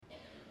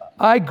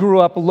I grew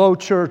up low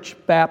church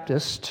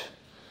Baptist,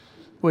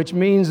 which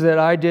means that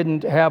I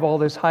didn't have all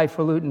this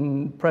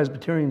highfalutin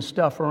Presbyterian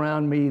stuff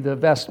around me, the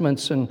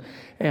vestments and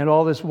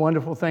all this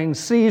wonderful thing,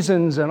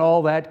 seasons and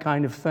all that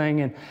kind of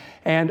thing.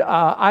 And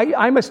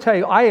I must tell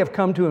you, I have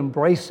come to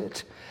embrace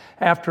it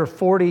after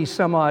 40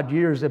 some odd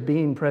years of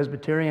being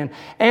Presbyterian,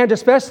 and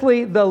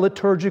especially the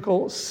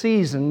liturgical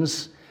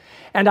seasons.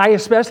 And I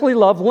especially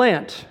love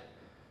Lent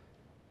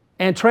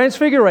and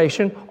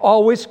Transfiguration,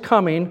 always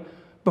coming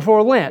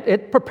before Lent.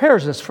 It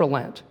prepares us for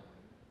Lent,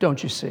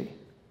 don't you see?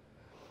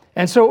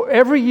 And so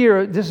every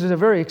year, this is a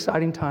very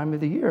exciting time of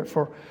the year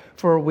for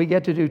we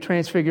get to do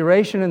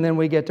Transfiguration, and then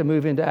we get to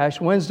move into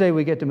Ash Wednesday,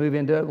 we get to move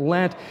into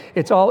Lent.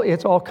 It's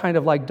all kind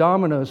of like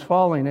dominoes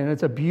falling, and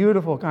it's a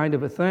beautiful kind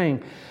of a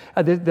thing.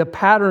 The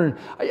pattern,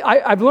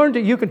 I've learned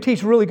that you can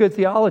teach really good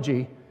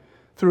theology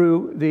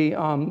through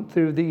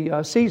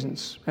the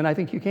seasons, and I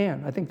think you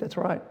can. I think that's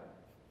right.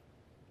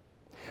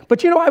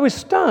 But I was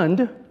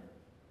stunned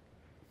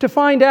to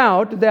find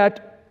out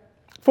that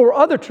for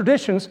other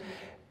traditions,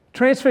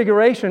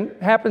 Transfiguration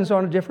happens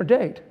on a different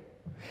date.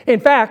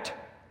 In fact,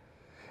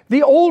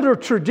 the older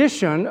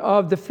tradition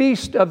of the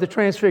Feast of the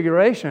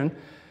Transfiguration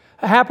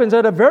happens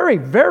at a very,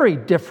 very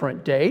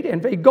different date.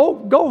 And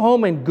go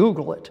home and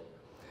Google it.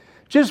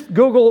 Just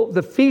Google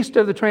the Feast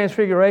of the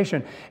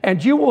Transfiguration,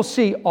 and you will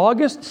see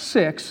August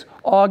 6,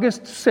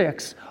 August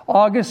 6,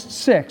 August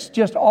 6,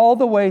 just all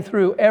the way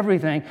through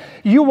everything.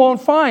 You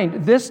won't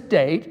find this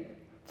date,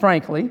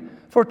 frankly,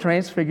 for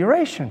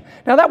Transfiguration.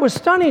 Now, that was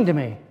stunning to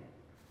me,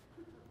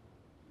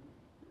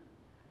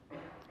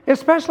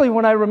 especially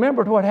when I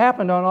remembered what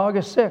happened on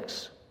August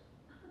 6,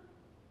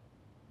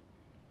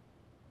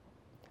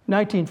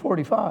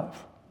 1945.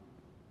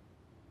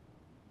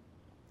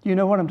 Do you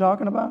know what I'm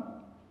talking about?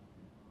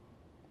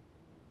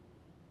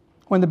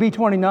 When the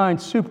B-29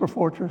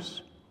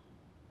 Superfortress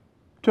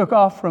took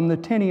off from the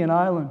Tinian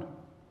Island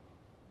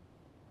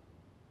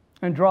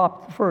and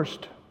dropped the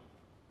first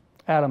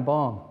atom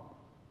bomb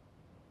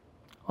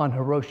on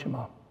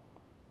Hiroshima.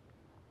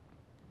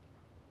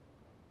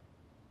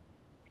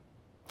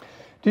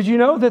 Did you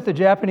know that the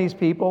Japanese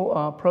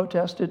people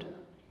protested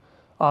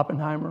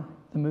Oppenheimer,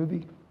 the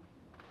movie?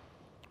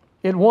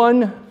 It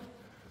won,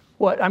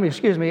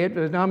 it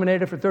was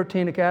nominated for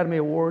 13 Academy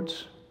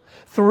Awards.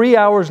 3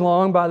 hours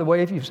long, by the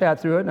way, if you've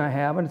sat through it, and I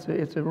haven't.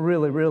 It's a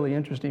really, really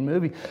interesting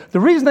movie. The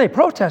reason they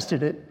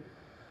protested it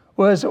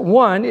was,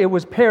 one, it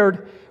was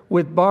paired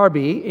with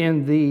Barbie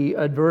in the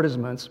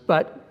advertisements,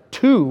 but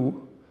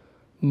two,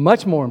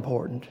 much more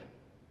important,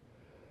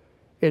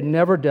 it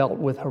never dealt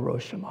with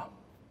Hiroshima.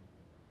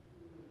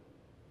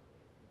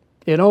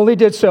 It only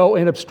did so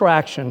in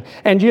abstraction.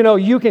 And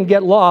you can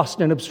get lost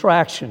in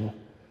abstraction.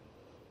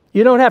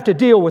 You don't have to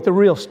deal with the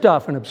real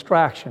stuff in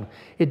abstraction.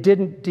 It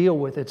didn't deal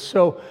with it.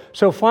 So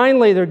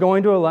finally, they're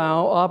going to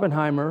allow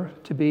Oppenheimer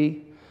to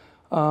be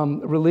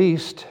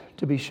released,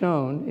 to be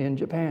shown in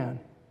Japan.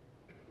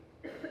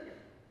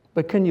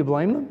 But can you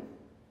blame them?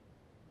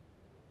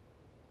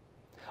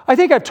 I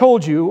think I've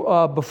told you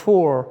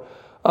before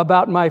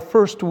about my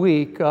first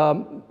week,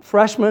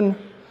 freshman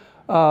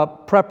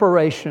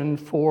preparation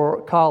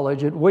for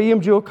college. At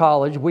William Jewell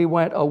College, we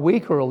went a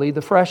week early,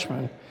 the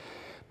freshmen,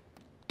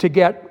 to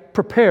get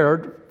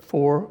prepared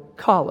for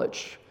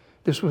college.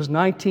 This was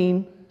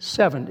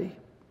 1970.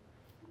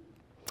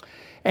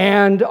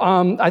 And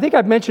I think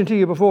I've mentioned to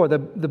you before, the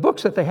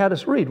books that they had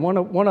us read,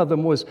 one of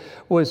them was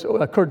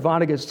Kurt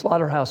Vonnegut's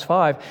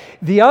Slaughterhouse-Five.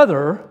 The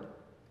other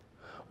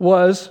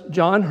was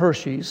John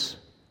Hershey's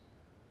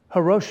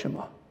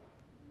Hiroshima.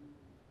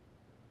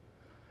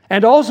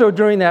 And also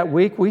during that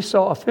week, we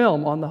saw a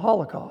film on the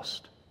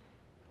Holocaust.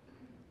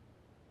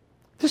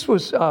 This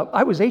was,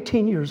 I was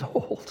 18 years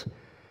old.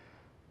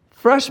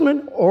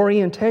 Freshman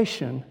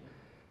orientation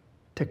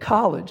to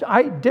college.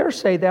 I dare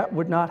say that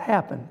would not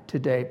happen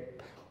today.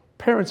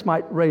 Parents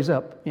might raise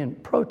up in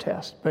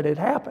protest, but it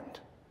happened.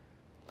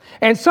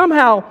 And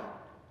somehow,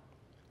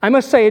 I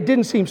must say, it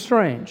didn't seem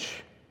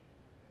strange.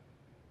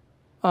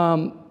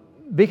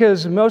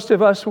 Because most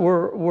of us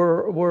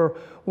were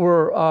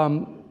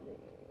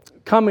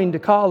coming to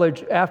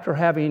college after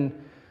having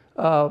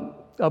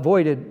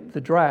avoided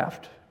the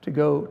draft to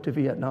go to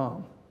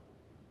Vietnam,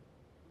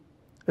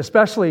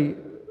 especially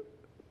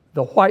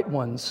the white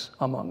ones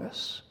among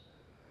us.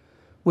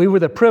 We were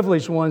the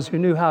privileged ones who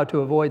knew how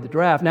to avoid the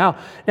draft. Now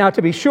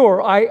to be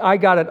sure, I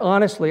got it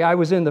honestly. I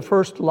was in the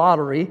first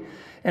lottery,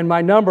 and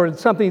my number,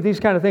 these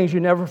kind of things you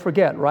never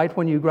forget, right?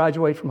 When you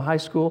graduate from high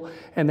school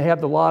and they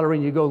have the lottery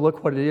and you go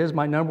look what it is,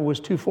 my number was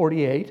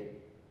 248.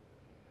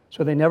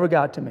 So they never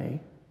got to me.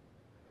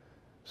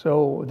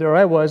 So there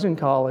I was in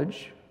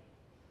college,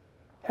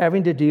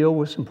 having to deal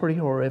with some pretty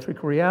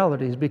horrific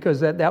realities, because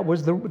that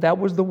was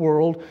the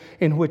world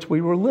in which we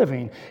were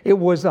living. It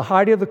was the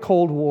height of the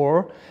Cold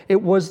War.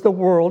 It was the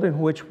world in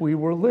which we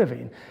were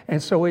living.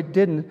 And so it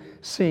didn't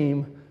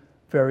seem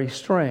very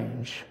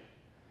strange.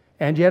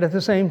 And yet at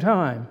the same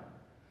time,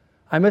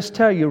 I must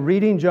tell you,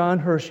 reading John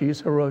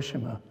Hershey's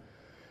Hiroshima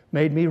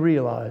made me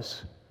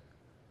realize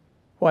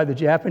why the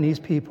Japanese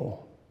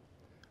people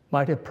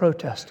might have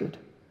protested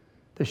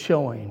the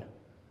showing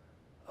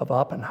of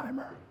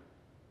Oppenheimer.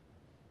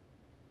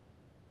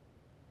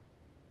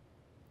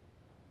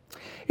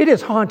 It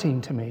is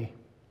haunting to me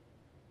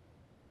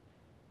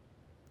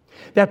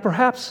that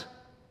perhaps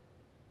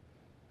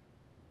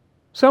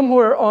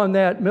somewhere on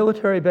that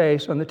military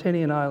base on the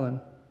Tinian Island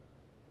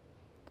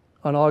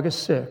on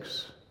August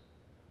 6th,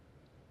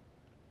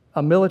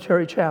 a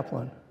military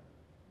chaplain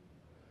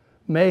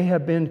may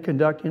have been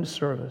conducting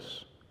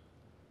service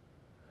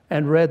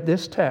and read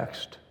this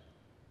text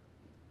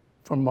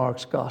from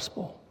Mark's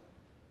Gospel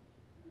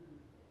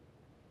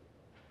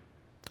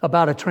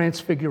about a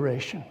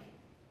transfiguration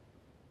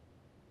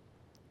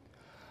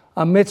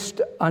amidst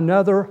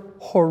another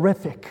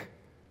horrific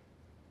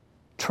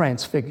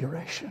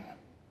transfiguration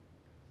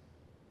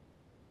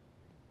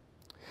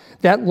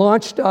that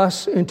launched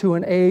us into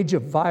an age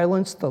of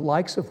violence, the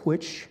likes of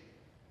which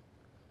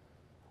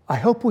I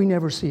hope we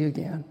never see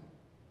again.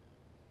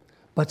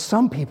 But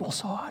some people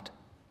saw it.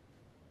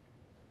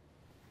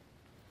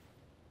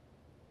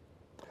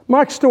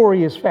 Mark's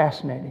story is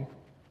fascinating.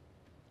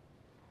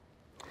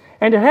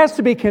 And it has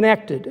to be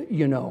connected,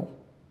 you know,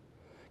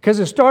 because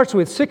it starts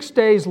with 6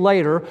 days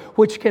later,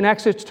 which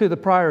connects it to the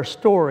prior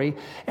story.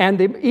 And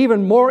the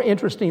even more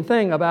interesting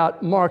thing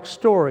about Mark's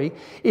story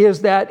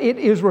is that it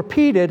is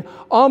repeated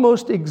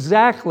almost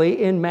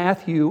exactly in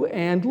Matthew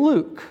and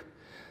Luke.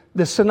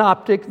 The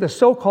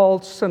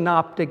so-called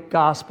synoptic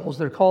gospels.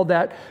 They're called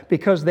that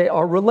because they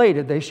are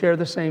related. They share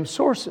the same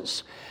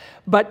sources.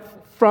 But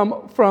from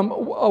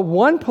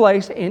one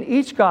place in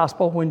each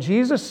gospel, when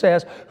Jesus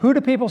says, "Who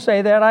do people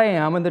say that I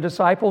am?" and the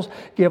disciples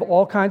give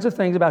all kinds of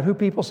things about who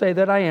people say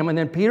that I am, and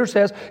then Peter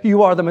says,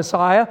 "You are the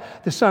Messiah,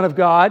 the Son of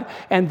God,"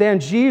 and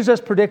then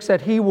Jesus predicts that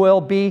he will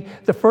be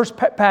the first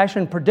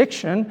passion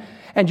prediction.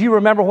 And you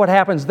remember what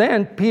happens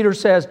then? Peter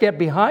says,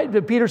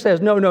 Peter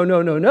says, no,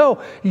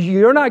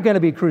 you're not going to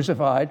be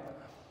crucified.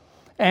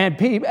 And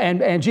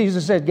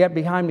Jesus said, "Get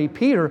behind me,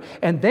 Peter."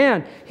 And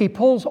then he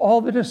pulls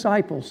all the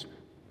disciples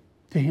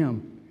to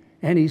him.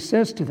 And he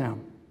says to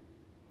them,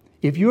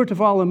 "If you're to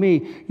follow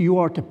me, you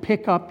are to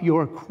pick up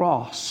your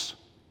cross."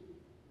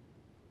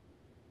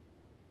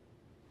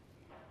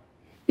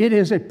 It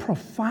is a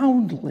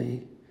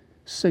profoundly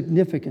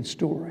significant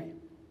story.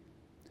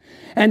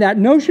 And that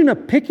notion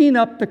of picking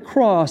up the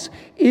cross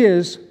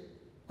is,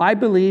 I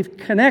believe,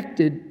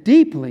 connected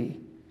deeply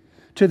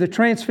to the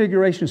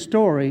Transfiguration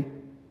story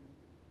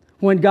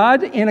when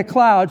God in a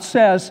cloud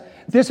says,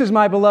 "This is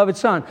my beloved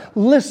Son.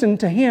 Listen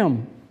to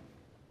him."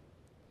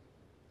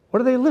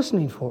 What are they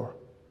listening for?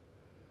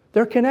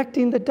 They're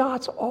connecting the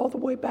dots all the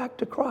way back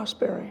to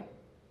cross-bearing.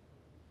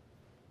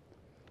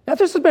 Now,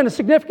 this has been a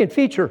significant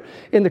feature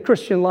in the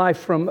Christian life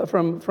from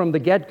the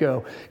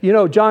get-go. You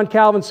know, John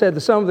Calvin said the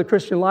sum of the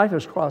Christian life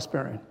is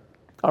cross-bearing.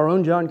 Our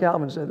own John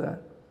Calvin said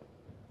that.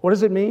 What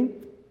does it mean?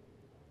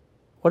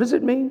 What does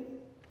it mean?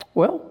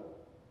 Well,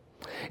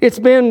 it's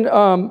been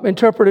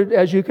interpreted,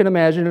 as you can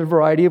imagine, in a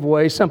variety of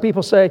ways. Some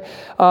people say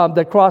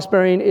that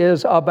cross-bearing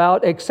is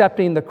about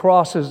accepting the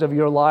crosses of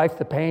your life,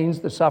 the pains,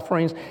 the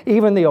sufferings,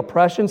 even the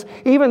oppressions,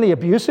 even the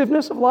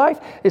abusiveness of life.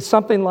 It's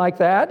something like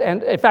that.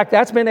 And in fact,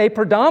 that's been a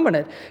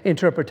predominant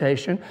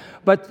interpretation.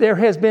 But there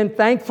has been,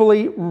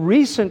 thankfully,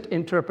 recent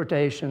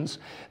interpretations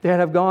that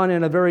have gone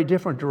in a very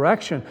different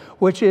direction,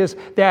 which is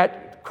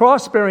that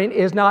cross-bearing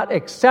is not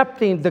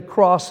accepting the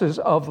crosses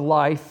of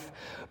life,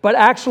 but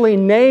actually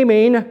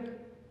naming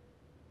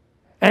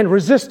and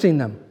resisting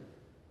them.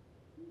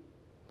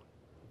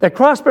 That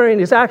cross-bearing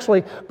is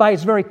actually, by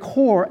its very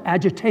core,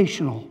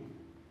 agitational.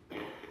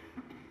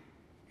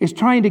 It's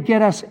trying to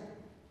get us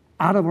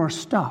out of our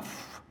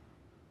stuff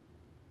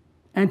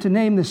and to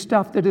name the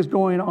stuff that is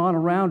going on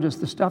around us,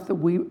 the stuff that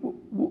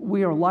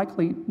we are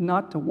likely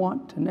not to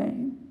want to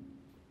name.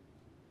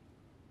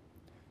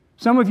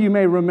 Some of you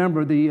may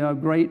remember the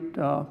great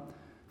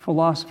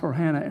philosopher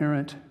Hannah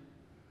Arendt,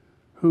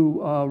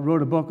 who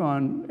wrote a book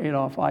on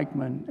Adolf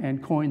Eichmann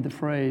and coined the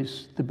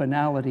phrase, "the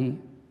banality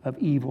of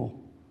evil."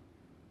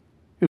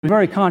 It was a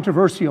very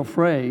controversial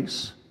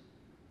phrase.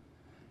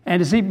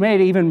 And it's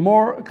made even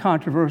more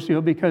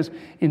controversial because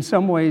in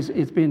some ways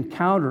it's been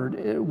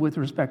countered with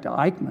respect to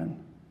Eichmann.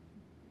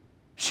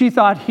 She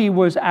thought he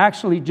was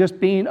actually just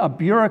being a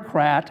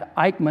bureaucrat,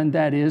 Eichmann,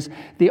 that is,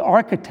 the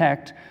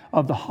architect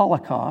of the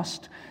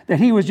Holocaust, that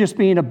he was just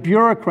being a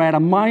bureaucrat, a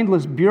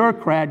mindless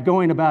bureaucrat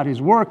going about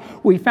his work.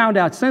 We found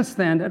out since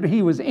then that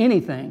he was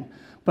anything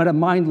but a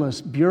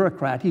mindless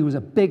bureaucrat. He was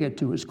a bigot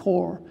to his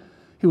core.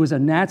 He was a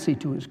Nazi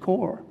to his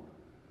core.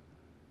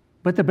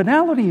 But the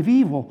banality of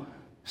evil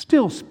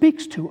still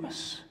speaks to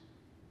us.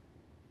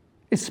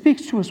 It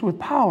speaks to us with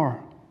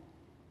power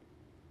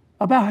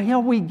about how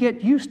we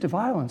get used to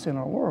violence in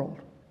our world,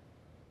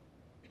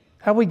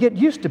 how we get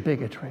used to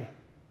bigotry.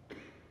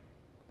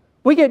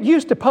 We get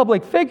used to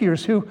public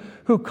figures who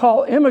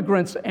call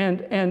immigrants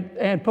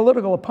and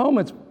political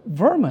opponents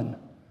vermin.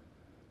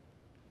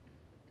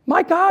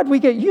 My God, we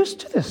get used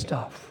to this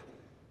stuff.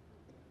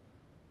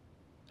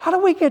 How do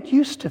we get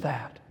used to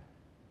that?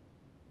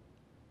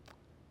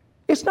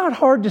 It's not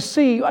hard to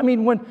see. I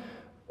mean, when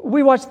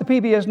we watch the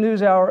PBS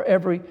NewsHour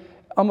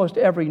almost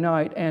every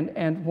night.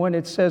 And when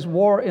it says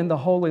war in the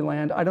Holy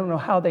Land, I don't know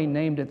how they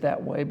named it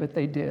that way, but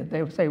they did.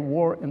 They would say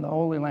war in the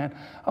Holy Land.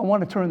 I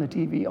want to turn the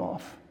TV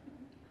off.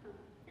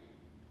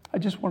 I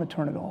just want to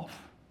turn it off.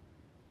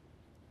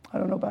 I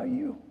don't know about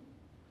you.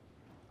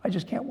 I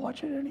just can't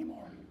watch it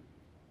anymore.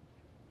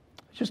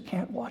 I just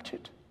can't watch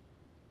it.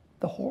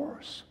 The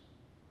horrors.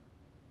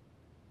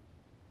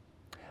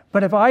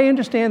 But if I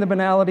understand the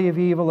banality of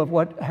evil, of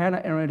what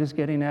Hannah Arendt is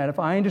getting at, if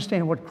I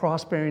understand what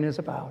cross-bearing is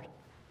about,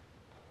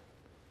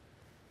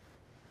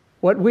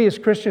 what we as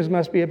Christians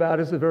must be about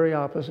is the very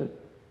opposite.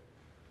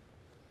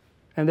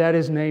 And that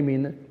is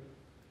naming it.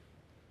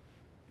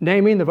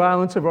 Naming the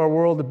violence of our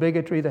world, the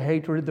bigotry, the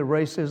hatred, the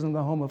racism, the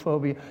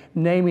homophobia.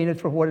 Naming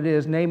it for what it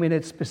is. Naming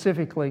it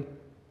specifically.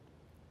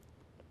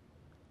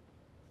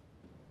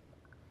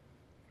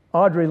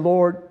 Audre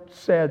Lorde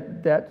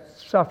said that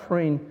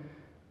suffering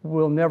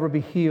will never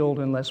be healed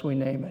unless we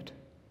name it.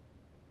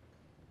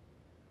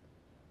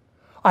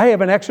 I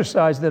have an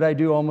exercise that I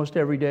do almost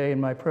every day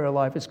in my prayer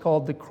life. It's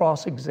called the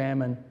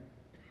cross-examine.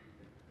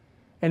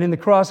 And in the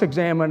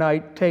cross-examine, I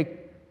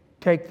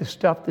take the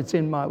stuff that's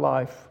in my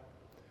life,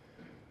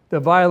 the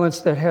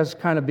violence that has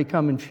kind of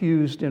become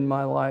infused in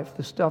my life,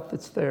 the stuff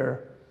that's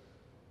there,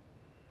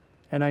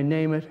 and I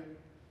name it,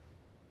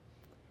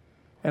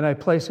 and I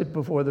place it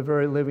before the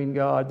very living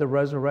God, the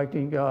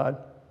resurrecting God,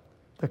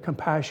 the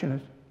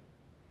compassionate,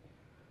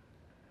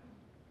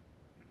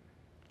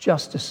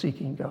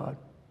 justice-seeking God.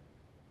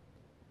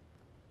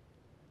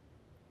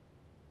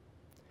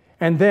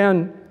 And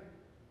then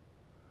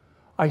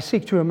I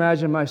seek to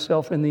imagine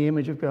myself in the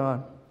image of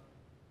God.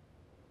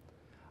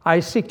 I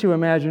seek to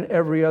imagine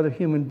every other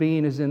human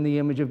being is in the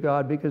image of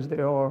God, because they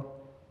are.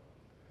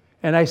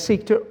 And I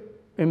seek to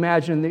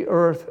imagine the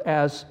earth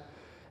as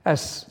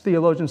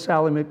theologian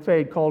Sally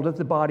McFade called it,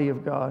 the body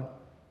of God.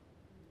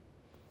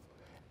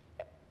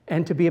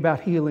 And to be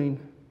about healing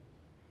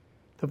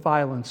the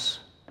violence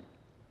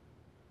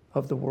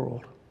of the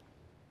world.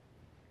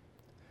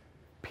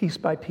 Piece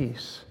by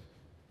piece.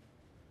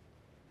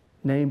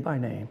 Name by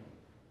name.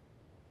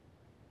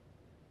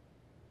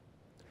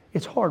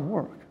 It's hard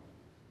work.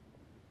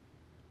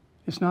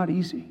 It's not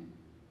easy.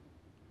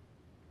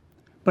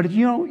 But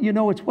you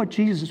know it's what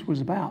Jesus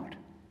was about.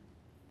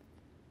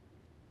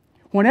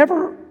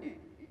 Whenever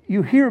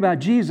you hear about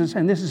Jesus,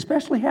 and this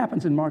especially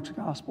happens in Mark's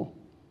gospel,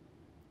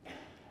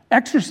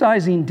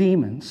 exorcising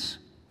demons,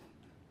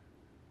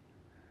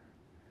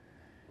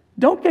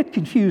 don't get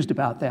confused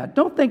about that.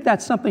 Don't think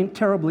that's something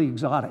terribly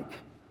exotic.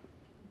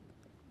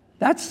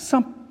 That's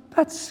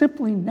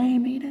simply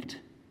naming it.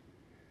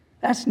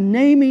 That's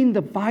naming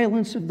the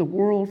violence of the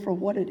world for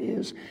what it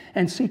is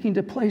and seeking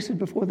to place it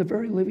before the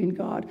very living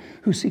God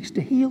who seeks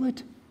to heal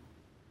it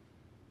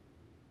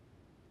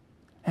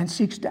and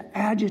seeks to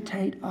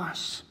agitate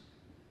us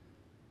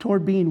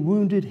toward being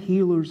wounded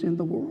healers in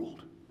the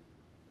world.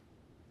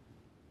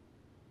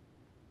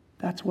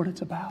 That's what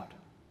it's about.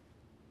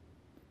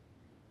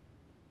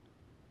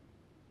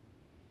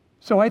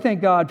 So I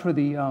thank God for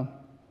the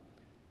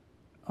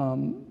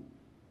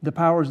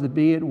powers that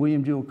be at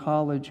William Jewell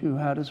College who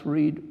had us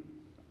read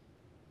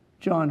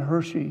John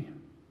Hershey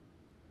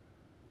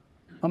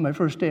on my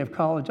first day of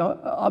college.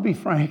 I'll be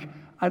frank,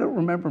 I don't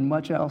remember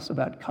much else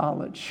about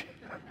college.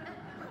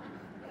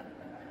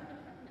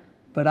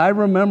 But I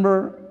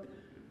remember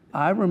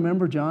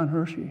John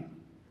Hershey.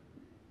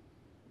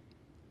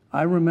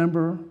 I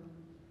remember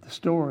the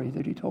story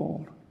that he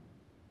told.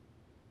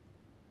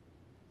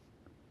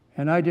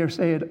 And I dare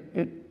say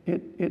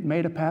it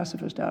made a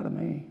pacifist out of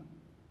me.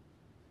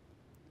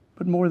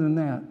 But more than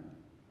that,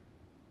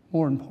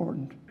 more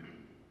important,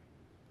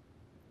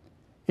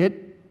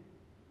 it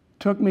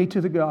took me to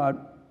the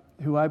God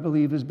who I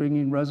believe is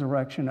bringing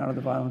resurrection out of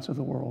the violence of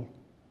the world.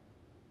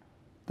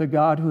 The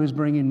God who is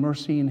bringing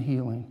mercy and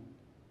healing.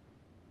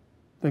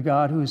 The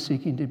God who is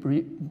seeking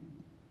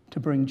to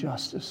bring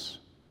justice.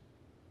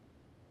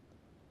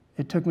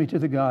 It took me to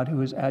the God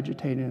who is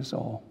agitating us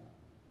all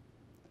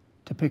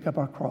to pick up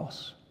our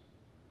cross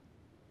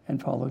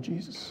and follow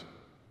Jesus.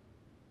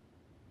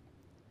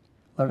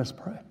 Let us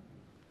pray.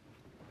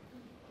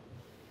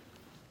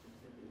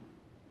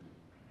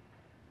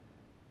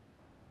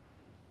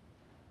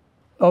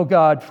 Oh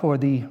God, for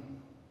the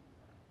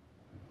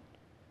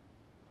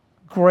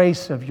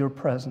grace of your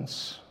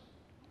presence.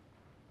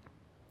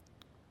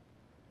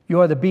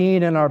 You are the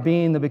being in our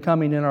being, the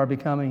becoming in our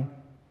becoming.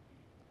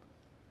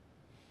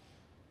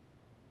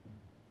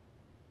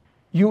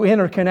 You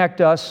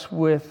interconnect us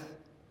with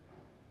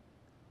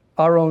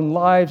our own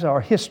lives,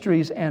 our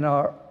histories, and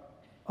our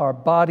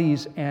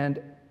bodies,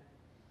 and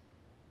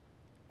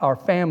our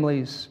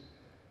families,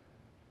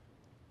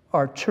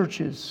 our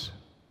churches,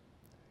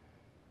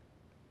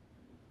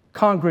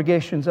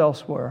 congregations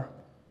elsewhere,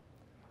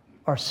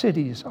 our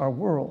cities, our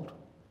world.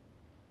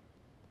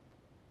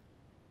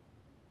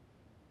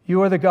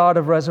 You are the God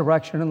of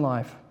resurrection and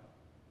life,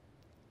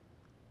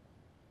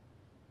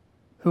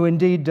 who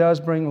indeed does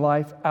bring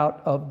life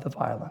out of the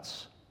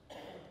violence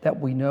that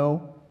we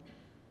know,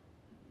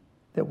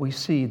 that we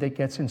see, that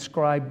gets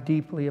inscribed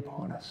deeply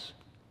upon us.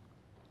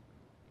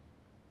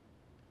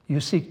 you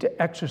seek to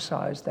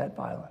exercise that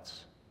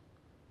violence,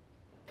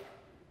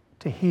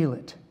 to heal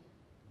it,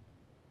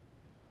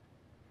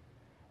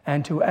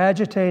 and to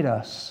agitate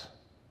us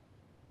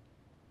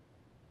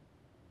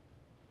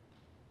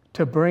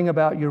to bring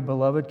about your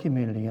beloved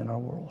community in our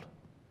world.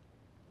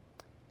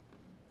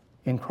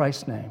 In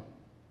Christ's name,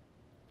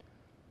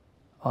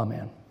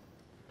 amen.